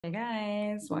Hey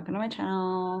guys, welcome to my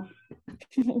channel.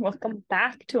 Welcome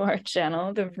back to our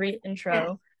channel, the Yes.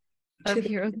 re-intro To of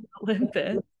Heroes of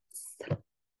Olympus. the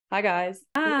Hi guys.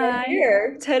 We are Hi,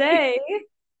 here today.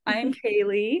 I'm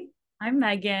Kaylee, I'm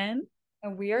Megan.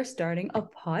 and we are starting a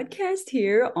podcast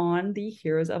here on the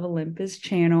Heroes of Olympus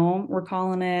channel. We're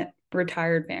calling it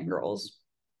Retired Fangirls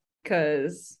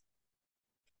because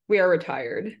we are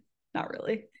retired. Not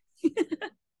really.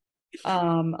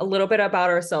 A little bit about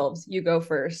ourselves. You go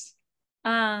first.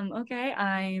 Okay,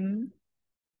 I'm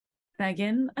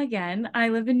Megan again. I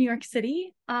live in New York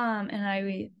City, and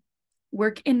I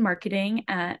work in marketing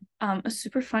at a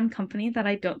super fun company that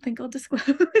I don't think I'll disclose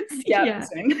Yeah, yet.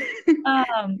 that's me.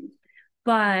 Um,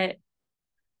 but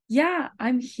yeah,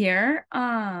 I'm here.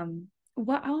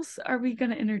 What else are we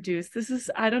gonna introduce?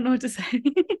 I don't know what to say.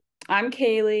 I'm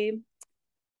Kaylee.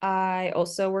 I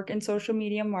also work in social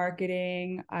media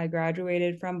marketing. I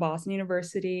graduated from Boston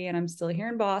University and I'm still here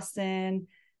in Boston,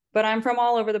 but I'm from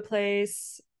all over the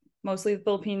place, mostly the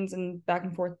Philippines and back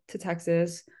and forth to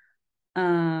Texas.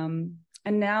 And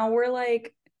now we're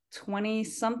like 20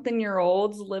 something year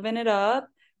olds living it up.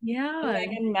 Yeah,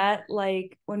 Megan met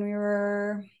like when we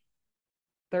were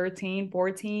 13,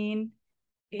 14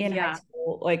 in high yeah.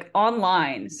 school, like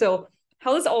online. So,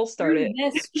 how this all started.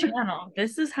 Through this channel.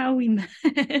 This is how we met.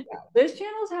 This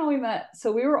channel is how we met.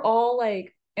 So we were all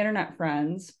like internet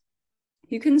friends.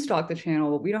 You can stalk the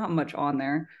channel, but we don't have much on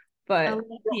there. I But love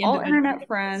we're the all individual. internet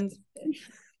friends,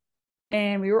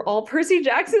 and we were all Percy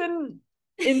Jackson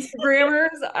Instagrammers.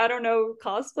 I don't know,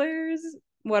 cosplayers,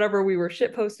 whatever. We were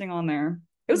shit posting on there.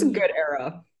 It was a Yeah, good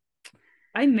era.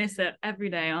 I miss it every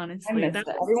day, I honestly. missed That it.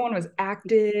 was Everyone was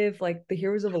active. Like the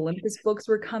Heroes of Olympus books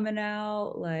were coming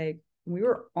out. Like we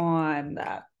were on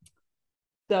that.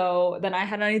 So then I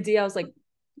had an idea. I was like,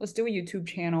 let's do a YouTube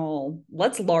channel.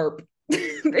 Let's LARP,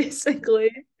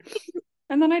 basically.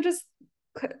 And then I just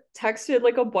texted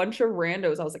like a bunch of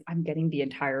randos. I was like, I'm getting the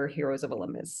entire Heroes of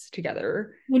Olympus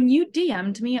together. when you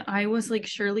DM'd me, I was like,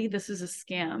 surely this is a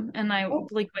scam. And I Oh,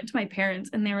 like went to my parents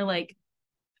and they were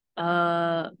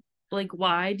uh, like,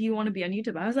 why do you want to be on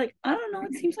YouTube? I was like, I don't know,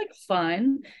 it seems like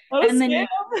fun. what a And then yeah,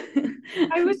 scam.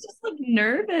 I was just like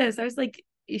nervous. I was like,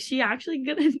 is she actually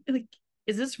gonna like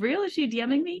is this real? Is she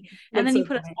DMing me? And That's then he so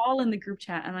put us funny. all in the group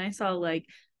chat and I saw like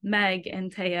Meg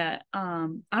and Taya. I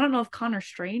don't know if Connor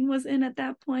Strain was in at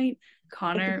that point. I think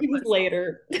Connor he was was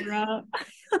later. Sarah.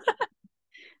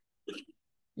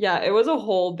 Yeah, it was a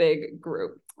whole big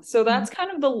group. So that's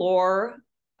kind of the lore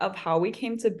of how we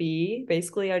came to be.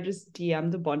 Basically, I just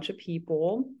DM'd a bunch of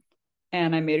people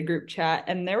and I made a group chat,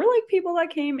 and there were like people that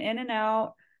came in and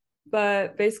out.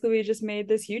 But basically, we just made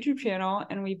this YouTube channel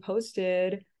and we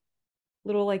posted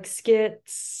little like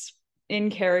skits in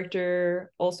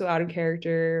character, also out of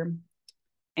character.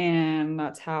 And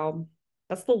that's the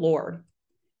lore.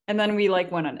 And then we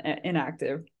like went on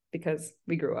inactive because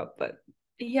we grew up, but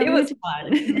Yeah, it we was went to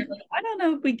college and we're fun. like, I don't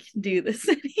know if we can do this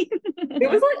It was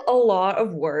anymore. like a lot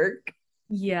of work that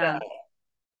Yeah.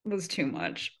 was too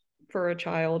much for a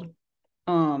child.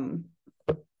 Um,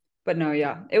 but no,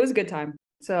 yeah, it was a good time.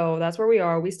 So that's where we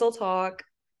are. We still talk.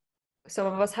 Some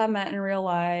of us have met in real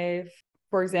life.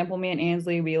 For example, me and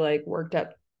Ansley, we like worked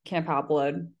at Camp Hot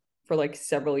Blood for like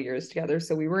several years together.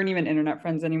 So we weren't even internet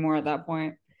friends anymore at that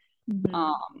point. Mhm.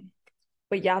 Um,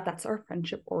 but yeah, that's our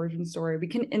friendship origin story. We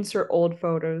can insert old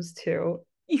photos too.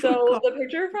 You were So called. the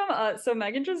picture from so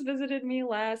Megan just visited me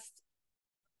last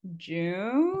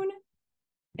June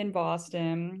in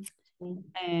Boston,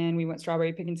 and we went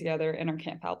strawberry picking together in our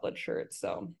Camp Hot Blood shirts.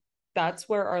 So that's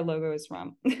where our logo is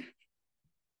from.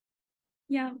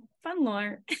 Yeah, fun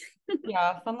lore.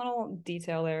 Yeah, fun little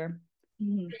detail there.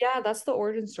 Mhm. Yeah, that's the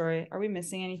origin story. Are we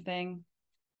missing anything?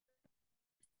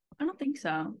 I don't think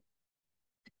so.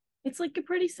 It's like a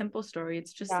pretty simple story.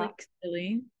 It's just Yeah, like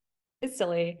silly. it's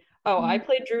silly. Oh, I Mhm.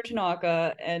 played Drew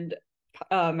Tanaka and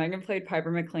Megan played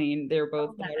Piper McLean. They were Oh,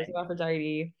 both daughters nice. of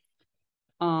Aphrodite.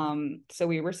 So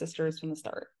we were sisters from the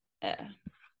start. Yeah.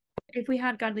 If we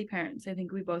had godly parents, I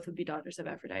think we both would be daughters of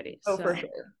Aphrodite. Oh, for So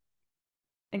sure.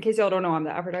 In case y'all don't know, I'm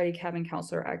the Aphrodite cabin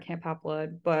counselor at Camp Half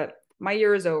Blood, but my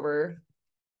year is over.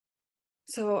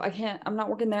 So I'm not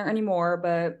working there anymore,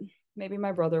 but maybe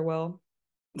my brother will.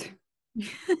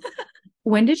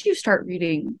 when did you start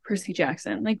reading Percy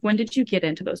Jackson? Like when did you get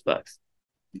into those books?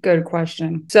 Good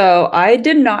question. So I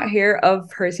did not hear of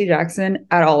Percy Jackson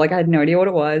at all. Like I had no idea what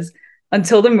it was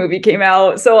until the movie came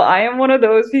out. So I am one of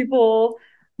those people.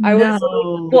 No.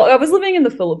 I was living in the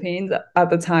Philippines at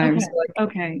the time. Okay. So like,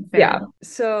 Okay. yeah. Fair.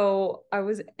 So I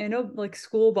was in a like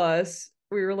school bus.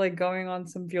 We were like going on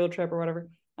some field trip or whatever.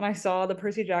 And I saw the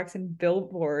Percy Jackson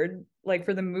billboard like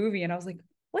for the movie and I was like,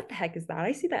 what the heck is that?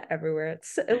 I see that everywhere.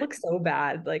 It looks so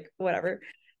bad, like whatever.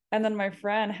 And then my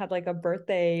friend had like a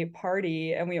birthday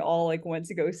party and we all like went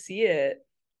to go see it.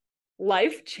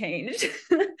 Life changed.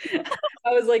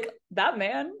 I was like, that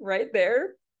man right there,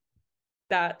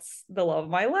 that's the love of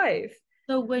my life.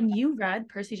 So when you read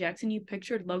Percy Jackson, you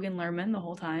pictured Logan Lerman the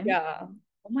whole time? Yeah,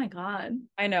 Oh my God.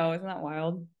 I know. Isn't that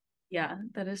wild? Yeah,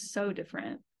 that is so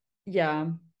different. Yeah.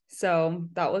 So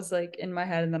that was like in my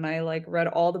head. And then I like read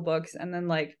all the books and then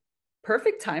like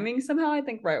perfect timing somehow. I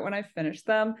think right when I finished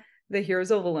them, the Heroes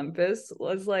of Olympus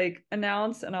was like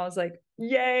announced. And I was like,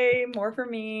 yay, more for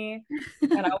me.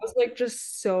 And I was like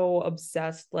just so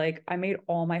obsessed. Like I made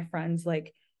all my friends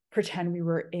like pretend we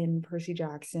were in Percy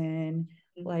Jackson,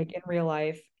 like in real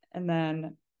life. And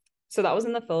then so that was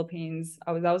in the Philippines.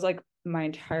 That was like my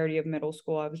entirety of middle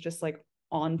school. I was just like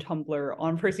on Tumblr,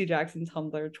 on Percy Jackson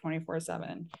Tumblr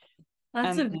 24/7.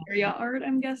 Lots And of Viria art,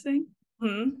 I'm guessing.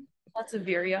 hmm, Lots of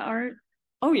Viria art.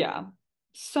 oh yeah,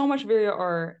 so much video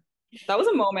art. That was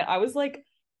a moment. I was like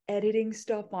editing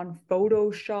stuff on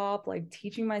Photoshop, like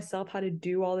teaching myself how to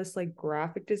do all this like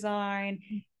graphic design,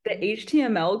 the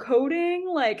HTML coding.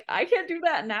 Like I can't do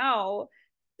that now.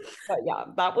 But yeah,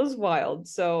 that was wild.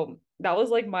 So that was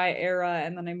like my era.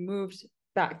 And then I moved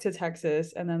back to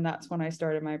Texas. And then that's when I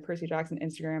started my Percy Jackson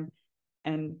Instagram.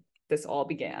 And this all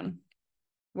began.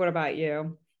 What about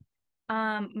you?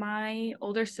 My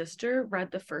older sister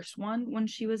read the first one when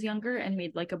she was younger and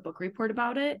made like a book report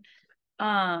about it.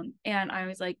 And I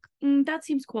was like, that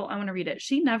seems cool. I want to read it.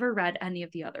 She never read any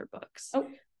of the other books. Oh,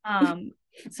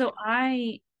 So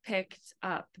I picked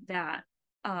up that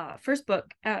first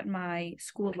book at my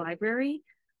school library.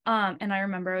 And I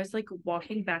remember I was like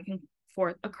walking back and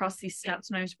forth across these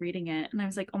steps when I was reading it, and I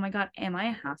was like, oh my God, am I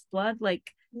a half-blood? Like,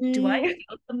 do I me.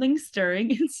 feel something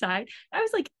stirring inside? I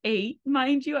was like 8,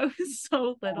 mind you. I was so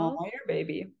Oh, little. your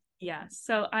baby. Yeah.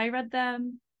 So I read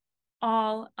them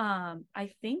all.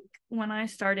 I think when I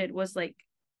started was like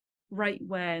right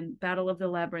when Battle of the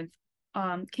Labyrinth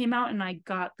came out, and I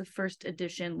got the first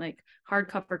edition like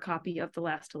hardcover copy of The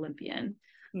Last Olympian.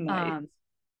 Nice. Um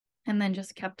and then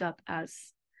just kept up as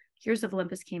Heroes of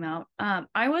Olympus came out.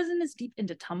 I wasn't as deep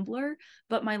into Tumblr,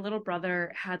 but my little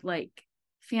brother had like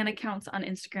fan accounts on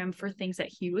Instagram for things that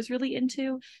he was really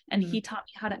into, and he taught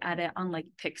me how to edit on like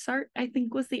PixArt, I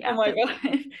think was the Oh app my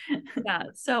that. God. Yeah,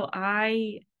 so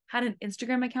I had an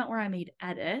Instagram account where I made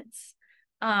edits,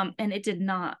 and it did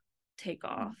not take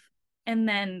off. And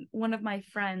then one of my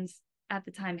friends at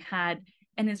the time had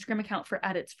an Instagram account for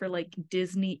edits for like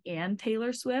Disney and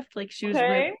Taylor Swift. Like she was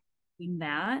really Okay. doing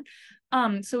that.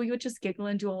 So we would just giggle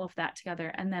and do all of that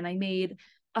together. And then I made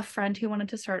a friend who wanted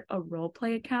to start a role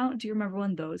play account. Do you remember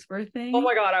when those were a Oh thing?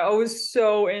 my God. I was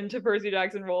so into Percy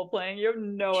Jackson role playing. You have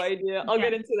no idea. I'll Yeah.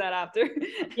 get into that after.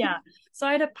 Yeah. So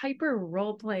I had a Piper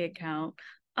role play account.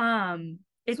 This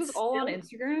It's was all on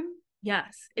still, Instagram?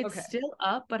 yes, it's Okay. still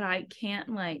up, but I can't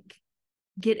like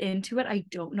get into it. I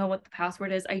don't know what the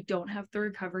password is. I don't have the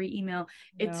recovery email.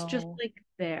 It's just No. like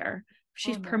there. Oh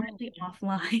She's no. permanently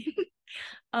offline.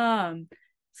 um,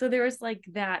 so there was like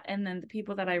that, and then the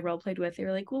people that I role played with, they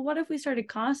were like, "Well, what if we started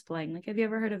cosplaying? Like, have you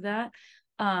ever heard of that?"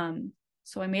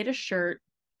 So I made a shirt,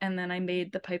 and then I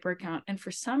made the Piper account, and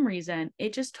for some reason,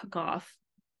 it just took off.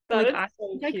 That Like is I so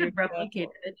think I cute could replicate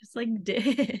though. it. It just like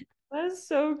did. That is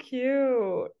so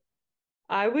cute.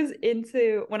 I was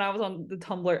into when I was on the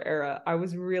Tumblr era, I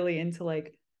was really into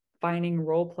like finding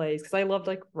role plays because I loved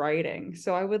like writing.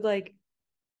 So I would like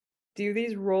do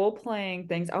these role playing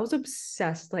things. I was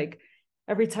obsessed. Like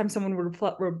every time someone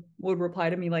would reply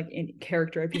to me like in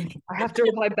character, I'd be like, I have to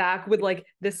reply back with like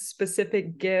this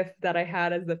specific GIF that I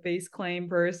had as the face claim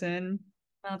person.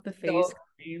 Not the face So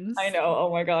I creams. know.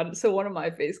 Oh my God. So one of my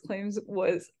face claims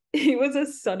was he was a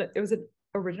son. It was an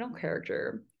original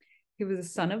character. He was a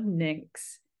son of Nyx.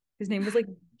 His name was like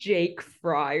Jake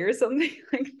Fry or something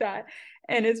like that.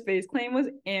 And his face claim was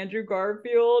Andrew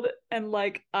Garfield. And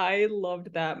like I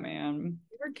loved that man.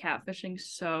 We were catfishing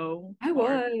so I hard.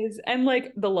 was. And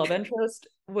like the love interest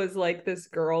was like this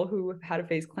girl who had a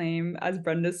face claim as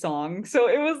Brenda's song. So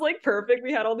it was like perfect.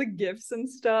 We had all the gifts and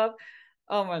stuff.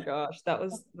 Oh my gosh, that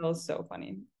was so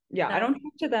funny. Yeah, I That don't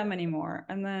talk to them anymore.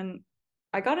 And then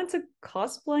I got into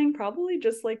cosplaying probably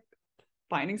just like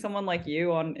finding someone like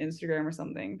you on Instagram or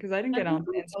something because I didn't I get think on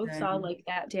we both saw Instagram. like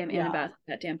that damn Yeah. Annabeth,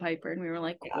 that damn Piper, and we were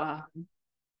like, Yeah. wow.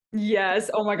 Yes.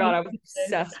 Oh my God, So I was good.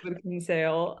 obsessed with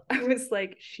Caele. I was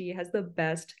like, she has the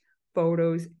best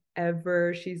photos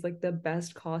ever. She's like the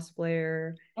best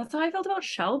cosplayer. That's how I felt about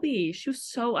Shelby. She was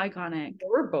so iconic. They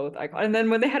were both iconic. And then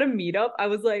when they had a meetup, I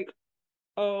was like,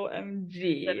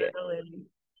 OMG. Literally.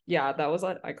 Yeah, that was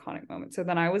an iconic moment. So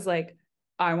then I was like,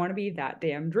 I want to be that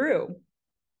damn Drew.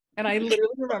 And I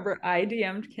literally remember I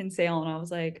DM'd Caele and I was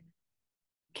like,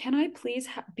 can I please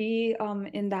be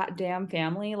in that damn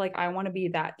family? Like, I want to be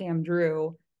that damn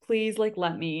Drew. Please, like,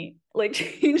 let me like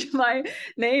change my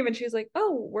name. And she's like,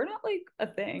 oh, we're not like a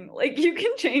thing. Like, you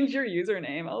can change your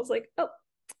username. I was like, oh,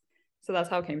 so that's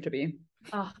how it came to be.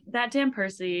 Oh, that damn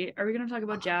Percy. Are we gonna talk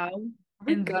about Zhao?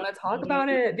 We're And gonna talk about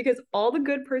it because all the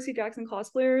good Percy Jackson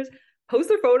cosplayers post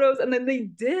their photos and then they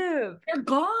dip. they're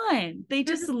gone. They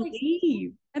They're just just like,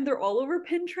 leave. and they're all over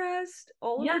Pinterest,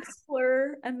 all over Yes.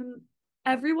 Tumblr, and then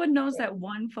Everyone knows that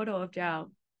one photo of Zhao.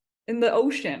 in the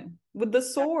ocean with the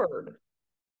sword.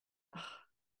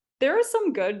 There are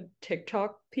some good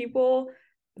TikTok people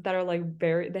that are like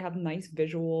they have nice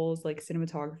visuals, like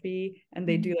cinematography, and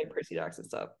they do like Percy Jackson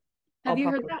stuff. Have you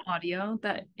heard that audio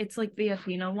that it's like the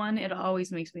Athena one? It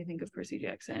always makes me think of Percy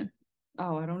Jackson.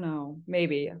 Oh, I don't know.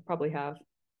 Maybe. I probably have.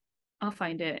 I'll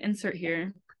find it. Insert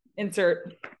here.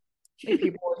 Insert like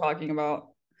people were talking about.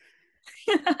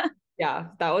 Yeah,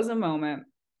 that was a moment.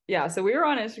 Yeah, so we were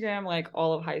on Instagram like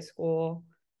all of high school.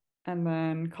 And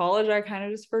then college, I kind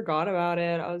of just forgot about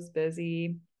it. I was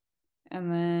busy.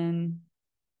 And then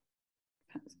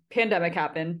pandemic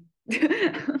happened.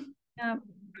 Yeah.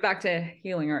 Back to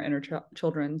healing our inner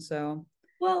children. So,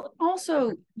 Well,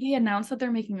 also they announced that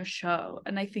they're making a show,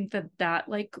 and I think that that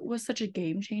like was such a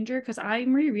game changer because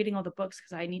I'm rereading all the books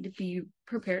because I need to be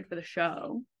prepared for the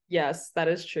show. yes, that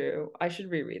is true. I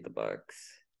should reread the books.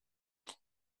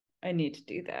 I need to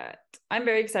do that. I'm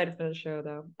very excited for the show,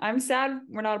 though. I'm sad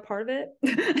we're not a part of it.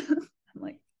 I'm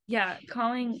like, Yeah,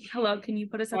 calling. Hello, can you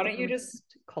put us why at the don't you phone? just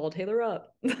call Taylor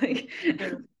up? Like,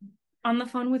 On the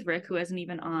phone with Rick, who isn't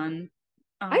even on.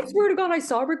 I swear to God, I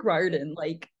saw Rick Riordan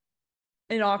like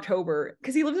in October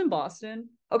because he lives in Boston.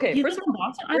 Okay, He first lives of in all,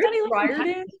 Boston. I Rick thought he lived in Texas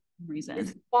Riordan for some reason.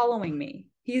 is following me.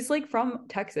 He's like from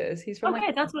Texas. He's from like,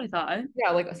 Okay, that's what I thought.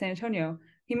 yeah, like San Antonio.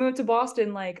 He moved to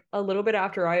Boston like a little bit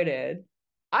after I did.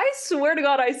 I swear to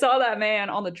God, I saw that man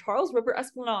on the Charles River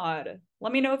Esplanade.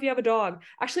 Let me know if you have a dog.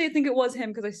 Actually, I think it was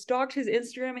him because I stalked his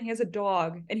Instagram and he has a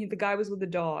dog, and the guy was with the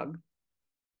dog.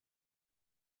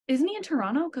 Isn't he in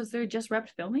Toronto? Because they're just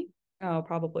wrapped filming. Oh,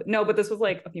 probably. No, but this was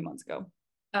like a few months ago.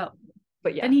 Oh,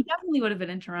 But yeah, then he definitely would have been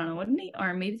in Toronto, wouldn't he?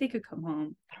 Or maybe they could come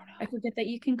home. I don't know. I forget that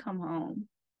you can come home.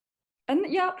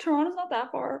 And yeah, Toronto's not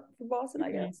that far from Boston,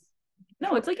 I guess. No,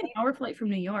 Short it's like an hour flight from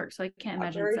New York, so I can't a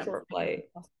imagine it's very that short far. flight.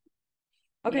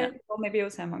 Okay, Yeah. well maybe it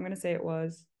was him. I'm gonna say it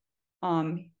was.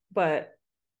 But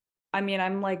I mean,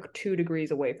 I'm like 2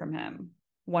 degrees away from him.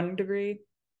 1 degree,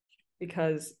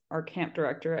 because our camp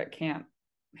director at Camp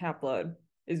Half Blood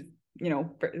is,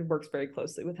 works very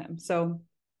closely with him. So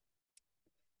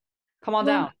come on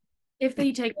Well, down. if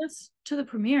they take us to the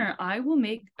premiere, I will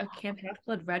make a Camp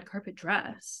Half-Blood red carpet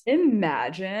dress.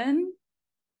 Imagine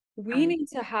we need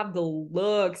to have the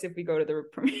looks if we go to the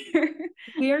premiere.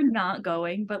 We are not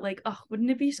going, but like, oh, wouldn't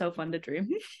it be so fun to dream?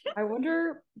 I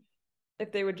wonder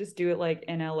if they would just do it like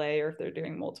in LA or if they're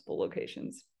doing multiple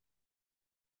locations.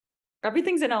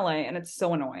 Everything's in LA and it's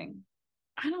so annoying.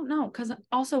 I don't know, because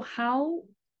also how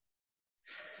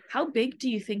big do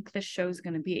you think this show's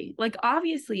gonna be? Like,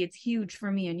 obviously, it's huge for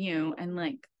me and you, and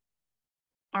like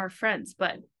our friends,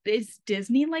 but is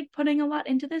Disney like putting a lot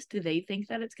into this? Do they think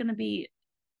that it's gonna be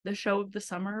the show of the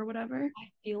summer or whatever? I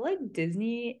feel like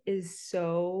Disney is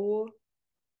so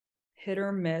hit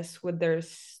or miss with their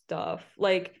stuff.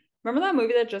 Like, remember that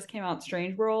movie that just came out,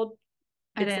 Strange World?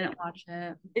 I It's didn't like, watch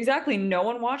it. exactly, no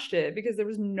one watched it because there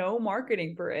was no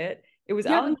marketing for it. It was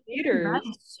Yeah, out but in theaters. that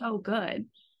is so good.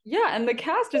 Yeah, and the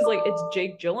cast is like it's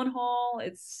Jake Gyllenhaal,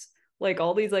 it's like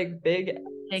all these like big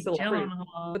Jake celebrities,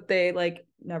 Gyllenhaal. but they like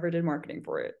never did marketing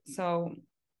for it. So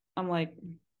I'm like,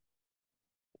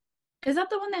 Is that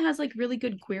the one that has like really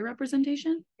good queer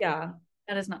representation? yeah, I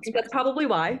That is not think that's surprising. probably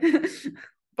why.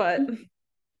 But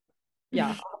yeah,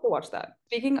 I'll have to watch that.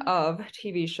 Speaking of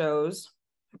TV shows,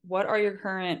 what are your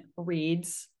current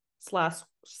reads slash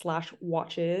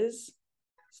watches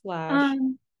slash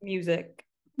Um, music?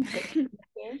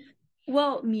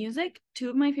 well, music, two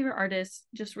of my favorite artists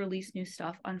just released new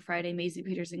stuff on Friday, Maisie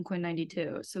Peters and Quinn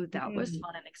 92. So that was Mm,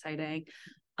 fun and exciting.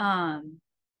 Um,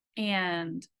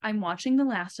 and I'm watching The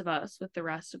Last of Us with the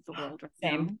rest of the world right now.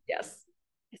 same, yes.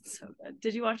 It's so good.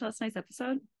 Did you watch last night's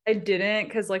episode? I didn't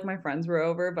because like my friends were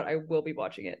over, but I will be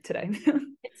watching it today.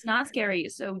 It's not scary,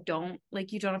 so don't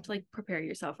like you don't have to like prepare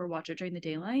yourself or watch it during the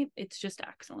daylight. It's just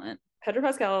excellent. Pedro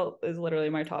Pascal is literally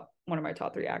one of my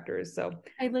top three actors. So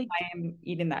I like I am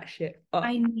eating that shit I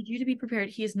up. need you to be prepared.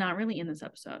 He is not really in this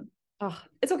episode. Oh,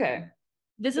 it's okay.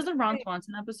 This is It's a Ron okay.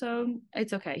 Swanson episode.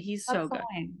 It's okay. He's That's so good.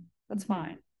 fine. That's Mhm.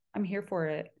 fine. I'm here for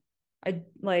it. I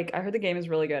heard the game is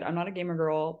really good. I'm not a gamer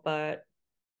girl, but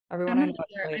everyone I'm I not know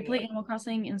has either. I played play it. Animal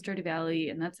Crossing in Stardew Valley,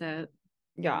 and that's it.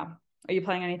 Yeah. Are you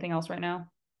playing anything else right now?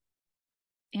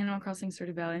 Animal Crossing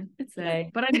Stardew Valley. It's it.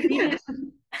 Today. But I'm reading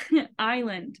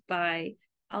Island by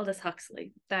Aldous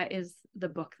Huxley. That is the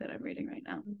book that I'm reading right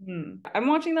now. I'm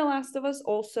watching The Last of Us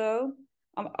also.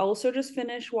 I'm also just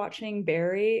finished watching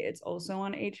Barry. It's also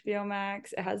on HBO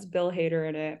Max. It has Bill Hader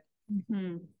in it.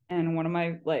 Mm-hmm. And one of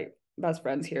my like best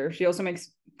friends here. She also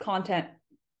makes content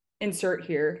insert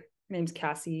here. Her name's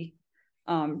Cassie.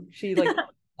 She like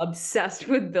obsessed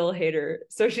with Bill Hader.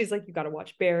 So she's like, you gotta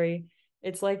watch Barry.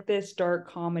 It's like this dark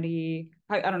comedy.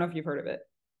 I don't know if you've heard of it.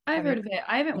 I've Have you? heard of it.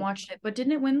 I haven't watched it, but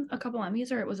didn't it win a couple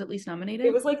Emmys or it was at least It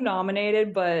nominated? was like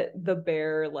nominated, but The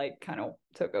Bear like kind of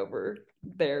took over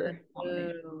their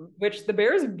nomination, Oh. which The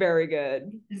Bear is very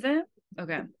good. Is it?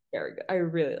 Okay. Very good. I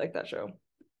really like that show.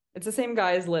 It's the same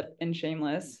guy as Lip and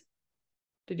Shameless.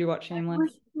 Did you watch I haven't Shameless?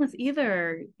 watched this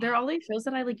either. They're all these shows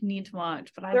that I like need to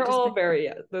watch, but They're all very,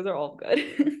 yeah, those are all good.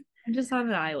 I'm just on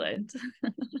an island.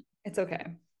 It's okay.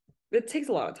 It takes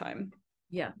a lot of time.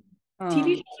 Yeah. TV Um,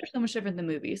 shows are so much different than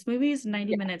movies. Movies,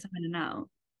 90 yeah, minutes in and out.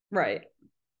 right.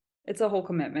 It's a whole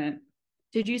commitment.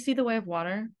 Did you see The Way of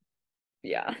Water?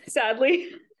 Yeah, sadly.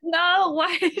 No,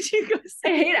 why did you go I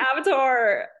see hate it?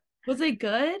 Avatar. Was it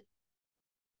good?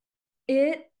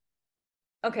 It,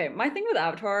 okay, my thing with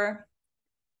Avatar,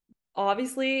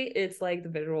 obviously, it's like the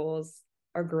visuals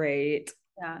are great.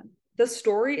 Yeah. The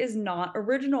story is not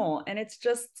original and it's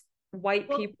just white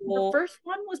Well, the people. first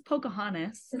one was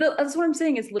Pocahontas. That's what I'm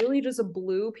saying. It's literally just a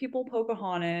blue people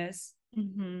Pocahontas.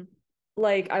 Mm-hmm.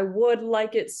 Like, I would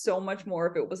like it so much more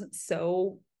if it wasn't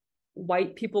so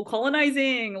white people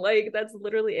colonizing. Like, that's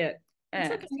literally it. It's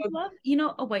okay. I So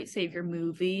love, a white savior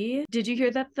movie. Did you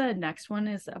hear that the next one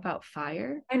is about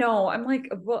fire? I know. I'm like,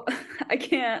 well, I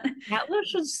can't Atlas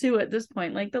should sue at this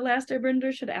point. Like the last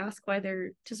Airbender should ask why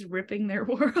they're just ripping their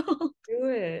world. do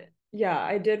it. Yeah,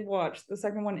 I did watch the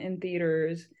second one in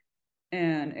theaters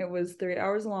and it was 3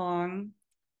 hours long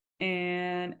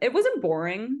and it wasn't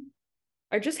boring.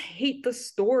 I just hate the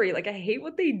story. Like, I hate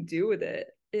what they do with it.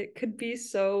 It could be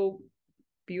so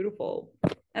beautiful.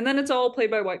 And then it's all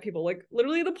played by white people. Like,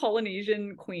 literally, the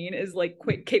Polynesian queen is like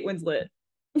Kate Winslet.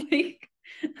 Like,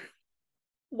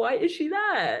 why is she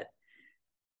that?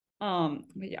 But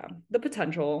yeah, the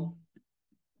potential.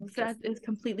 That is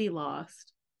completely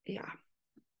lost. Yeah,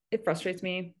 it frustrates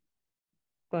me,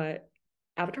 but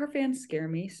Avatar fans scare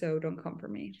me, so don't come for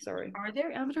me. Sorry. Are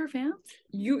there Avatar fans?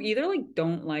 You either like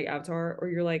don't like Avatar or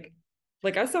you're like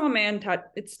I saw a man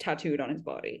it's tattooed on his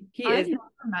body. He I've is never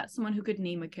met someone who could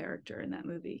name a character in that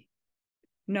movie.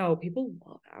 no, people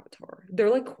love Avatar. They're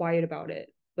like quiet about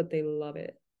it, but they love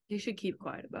it. They should keep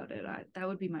quiet about it. That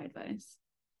would be my advice.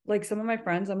 Like some of my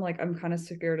friends, I'm like, I'm kind of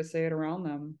scared to say it around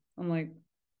them. I'm like,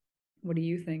 what do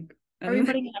you think? Are we And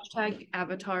putting hashtag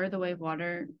Avatar the Way of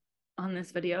Water on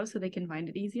this video so they can find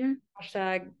it easier?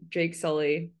 hashtag Jake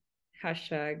Sully,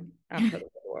 hashtag Avatar the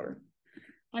Water.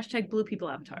 Hashtag Blue People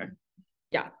Avatar.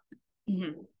 Yeah.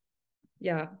 Mm-hmm.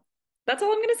 Yeah. That's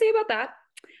all I'm gonna say about that.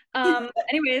 But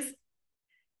anyways,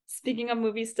 speaking of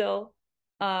movies still,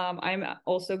 I'm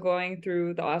also going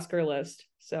through the Oscar list.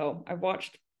 So I've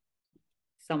watched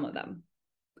some of them.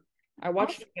 I All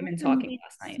watched Women the Talking movies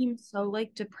last night. seem so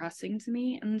like depressing to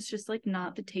me, and it's just like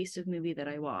not the taste of movie that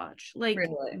I watch. Like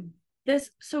Really? this.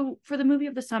 So for the movie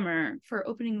of the summer for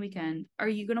opening weekend, are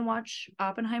you gonna watch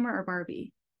Oppenheimer or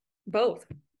Barbie? Both.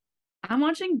 I'm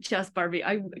watching just Barbie.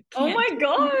 I Oh can't. my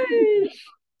gosh.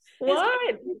 It's not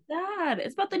What? that.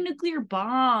 It's about the nuclear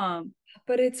bomb.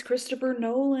 But it's Christopher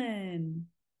Nolan.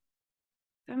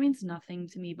 That means nothing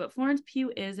to me. But Florence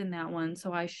Pugh is in that one,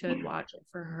 so I should watch it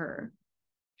for her.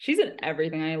 She's in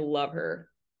everything. I love her.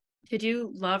 Did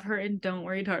you love her in Don't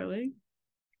Worry, Darling?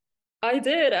 I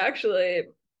did actually.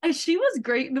 She was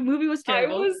great. The movie was I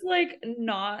terrible. was like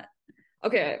not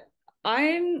okay.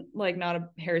 I'm like not a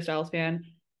Harry Styles fan.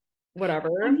 Whatever.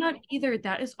 I'm not either.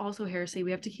 That is also heresy.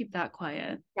 We have to keep that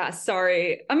quiet. Yeah,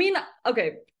 sorry. I mean,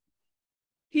 okay.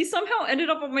 He somehow ended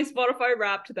up on my Spotify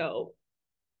Wrapped though.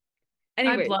 I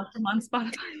Anyway, blocked him on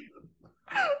Spotify.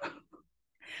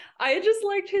 I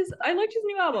liked his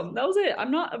new album. That was it.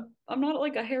 I'm not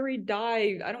like a Harry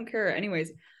die. I don't care.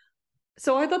 Anyways,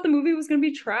 so I thought the movie was gonna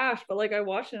be trash, but like I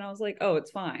watched it and I was like, oh,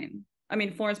 it's fine. I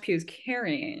mean, Florence Pugh's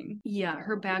carrying. Yeah,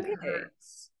 her back Okay.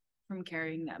 hurts from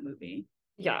carrying that movie.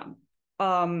 Yeah.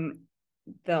 Um,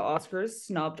 the Oscars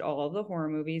snubbed all of the horror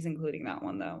movies, including that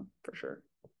one though, for sure.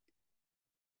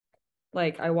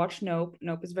 Like I watched Nope.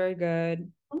 Nope is very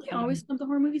good. Don't they always love the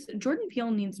horror movies? Jordan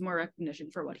Peele needs more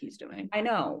recognition for what he's doing. I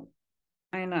know.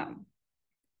 I know.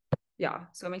 Yeah,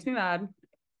 so it makes me mad.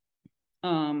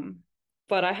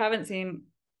 But I haven't seen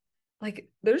like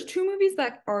there's two movies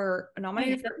that are I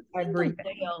nominated have for seen The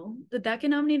everything. Whale. Did that get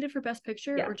nominated for Best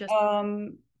Picture Yeah. or just?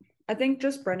 I think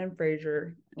just Brendan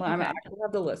Fraser. Well, I Okay. actually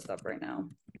have the list up right now.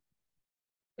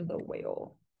 The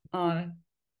Whale. Uh,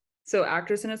 so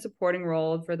actress in a supporting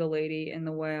role for the lady in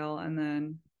The Whale, and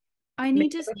then I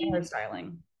need to makeup and see.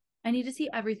 hairstyling. I need to see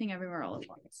Everything Everywhere All at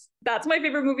Once. That's my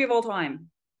favorite movie of all time.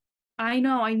 I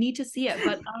know I need to see it,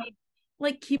 but I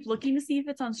like keep looking to see if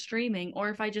it's on streaming or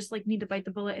if I just like need to bite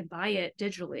the bullet and buy it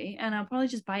digitally. And I'll probably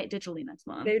just buy it digitally next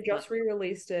month. They But just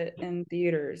re-released it in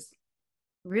theaters.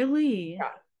 really, Yeah.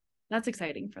 that's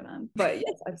exciting for them. But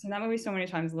yes, I've seen that movie so many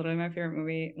times. Literally my favorite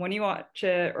movie. When you watch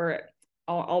it, or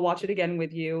I'll watch it again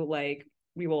with you. Like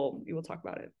we will talk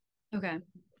about it. Okay.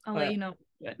 I'll let But you know.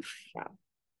 yeah,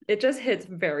 it just hits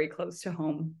very close to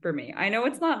home for me. I know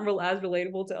it's not real as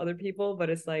relatable to other people,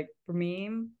 but it's like for me,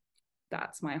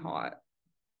 that's my hot.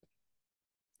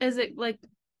 Is it like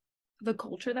the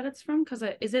culture that it's from? Because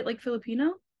is it like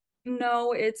Filipino?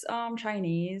 No, it's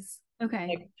Chinese, Okay.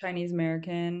 like Chinese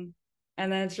American,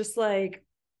 and then it's just like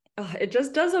it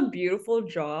just does a beautiful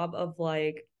job of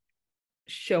like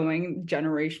showing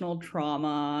generational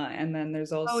trauma, and then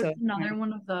there's Oh, also it's another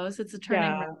one of those. It's a turning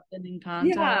yeah, red spinning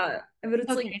contest. yeah, but it's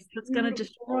like Okay, so it's gonna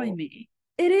destroy beautiful. me.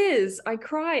 It is. I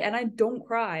cry, and I don't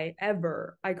cry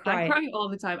ever. I I cry. cry all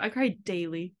the time. I cry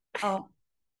daily. Oh,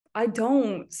 I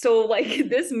don't. So like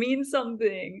this means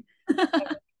something.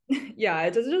 Yeah,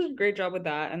 it does just a great job with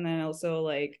that. And then also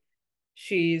like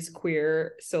she's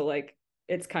queer, so like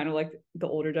it's kind of like the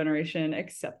older generation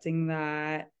accepting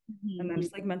that. And then Mhm.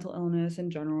 just like mental illness in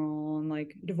general and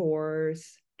like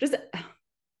divorce. Just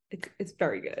it's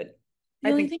very good. The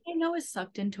I only think thing I know is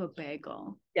sucked into a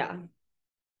bagel. yeah,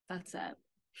 That's it.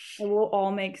 it will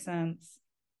all make sense.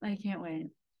 I can't wait.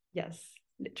 Yes,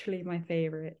 literally my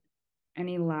favorite.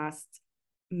 Any last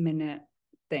minute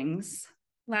things?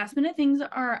 Last minute things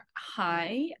are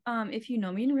high. If you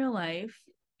know me in real life,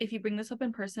 if you bring this up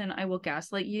in person, I will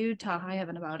gaslight you to high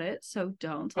heaven about it. So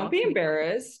don't. Don't I'll be treat.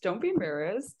 embarrassed. Don't be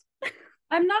embarrassed.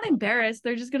 I'm not embarrassed.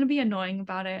 They're just gonna be annoying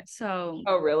about it. So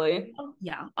Oh, really?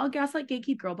 yeah, I'll gaslight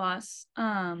gatekeep girl boss.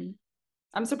 I'm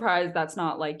surprised that's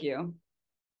not like you.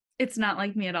 It's not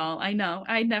like me at all. I know.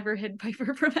 I never hid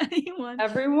Piper from anyone.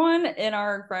 Everyone in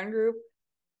our friend group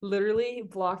literally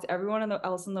blocked everyone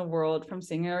else in the world from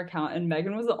seeing our account, and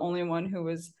Megan was the only one who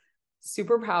was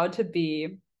super proud to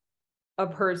be a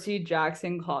Percy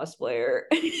Jackson cosplayer,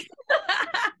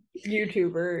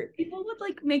 YouTuber. People would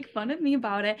like make fun of me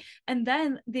about it. And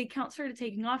then the account started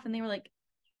taking off and they were like,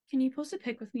 can you post a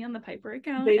pic with me on the Piper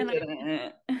account? They And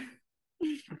didn't.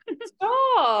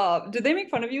 Stop. Did they make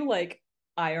fun of you like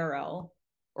IRL?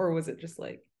 Or was it just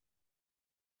like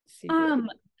secret?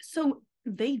 so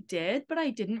they did, but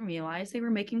I didn't realize they were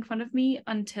making fun of me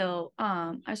until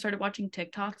I started watching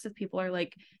TikToks of people are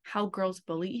like how girls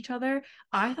bully each other.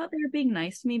 I thought they were being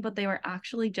nice to me, but they were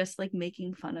actually just like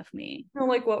making fun of me. No,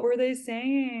 like what were they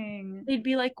saying? They'd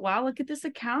be like, wow, look at this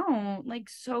account. Like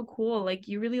so cool. Like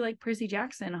you really like Percy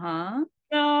Jackson, huh?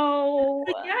 No.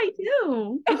 Like, yeah, I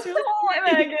do. It's really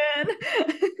Oh, Megan.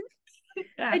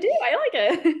 yeah. I do. I like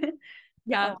it.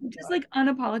 Yeah, Oh just God. like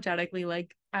unapologetically,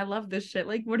 like I love this shit.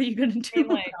 Like, what are you gonna I do mean,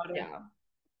 like, about it? yeah.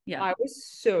 Yeah. I was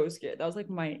so scared. That was like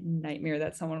my nightmare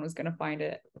that someone was gonna find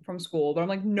it from school. But I'm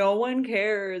like, no one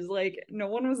cares. Like, no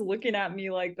one was looking at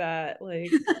me like that.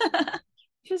 Like,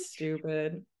 just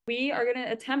stupid. We are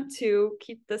gonna attempt to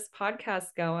keep this podcast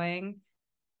going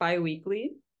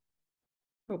bi-weekly,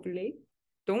 hopefully.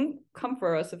 Don't come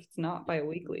for us if it's not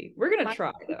bi-weekly. We're gonna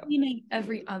try though. Meaning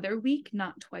every other week,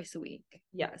 not twice a week.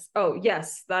 Yes. Oh,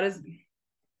 yes, that is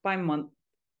by month.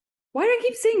 Why do I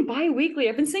keep saying bi-weekly?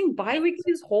 I've been saying bi-weekly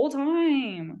this whole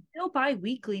time. Still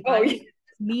bi-weekly. Oh, yeah. Bi-weekly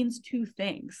means two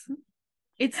things.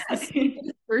 It's the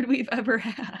stupidest word we've ever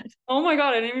had. Oh my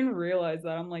God, I didn't even realize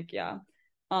that. I'm like, yeah.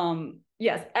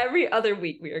 Yes, every other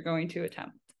week we are going to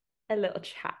attempt a little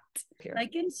chat here.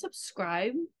 Like and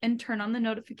subscribe and turn on the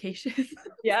notifications.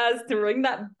 Yes, to ring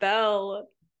that bell.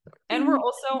 And we're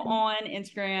also on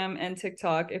Instagram and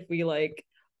TikTok if we like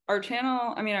our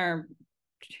channel. I mean, our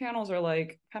channels are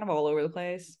like kind of all over the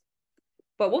place,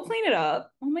 but we'll clean it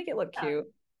up. We'll make it look Yeah. cute.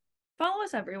 Follow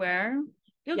us everywhere.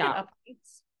 You'll Yeah. get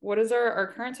updates. What is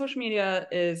our current social media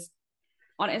is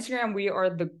on Instagram, we are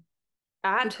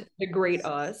at the Great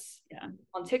Us. Yeah.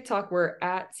 On TikTok, we're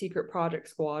at Secret Project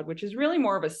Squad, which is really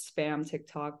more of a spam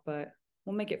TikTok, but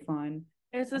we'll make it fun.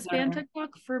 It's a spam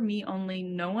TikTok for me only.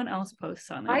 No one else posts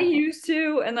on I it. used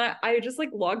to, and then I just like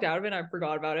logged out of it and I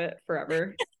forgot about it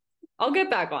forever. I'll get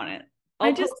back on it.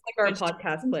 I'll just post like our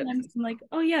podcast clips. sometimes I'm like,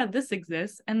 oh yeah, this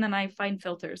exists, and then I find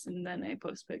filters and then I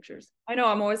post pictures. I know,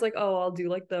 I'm always like, oh, I'll do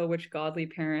like the which godly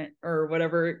parent or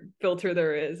whatever filter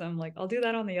there is. I'm like, I'll do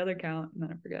that on the other account, and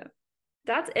then I forget.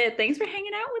 That's it. Thanks for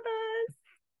hanging out with us.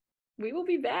 We will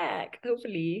be back,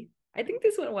 hopefully. I think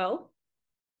this went well.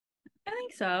 I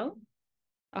think so.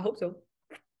 I hope so.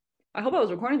 I hope I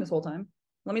was recording this whole time.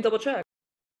 Let me double check.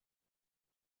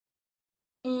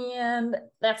 And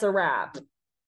that's a wrap.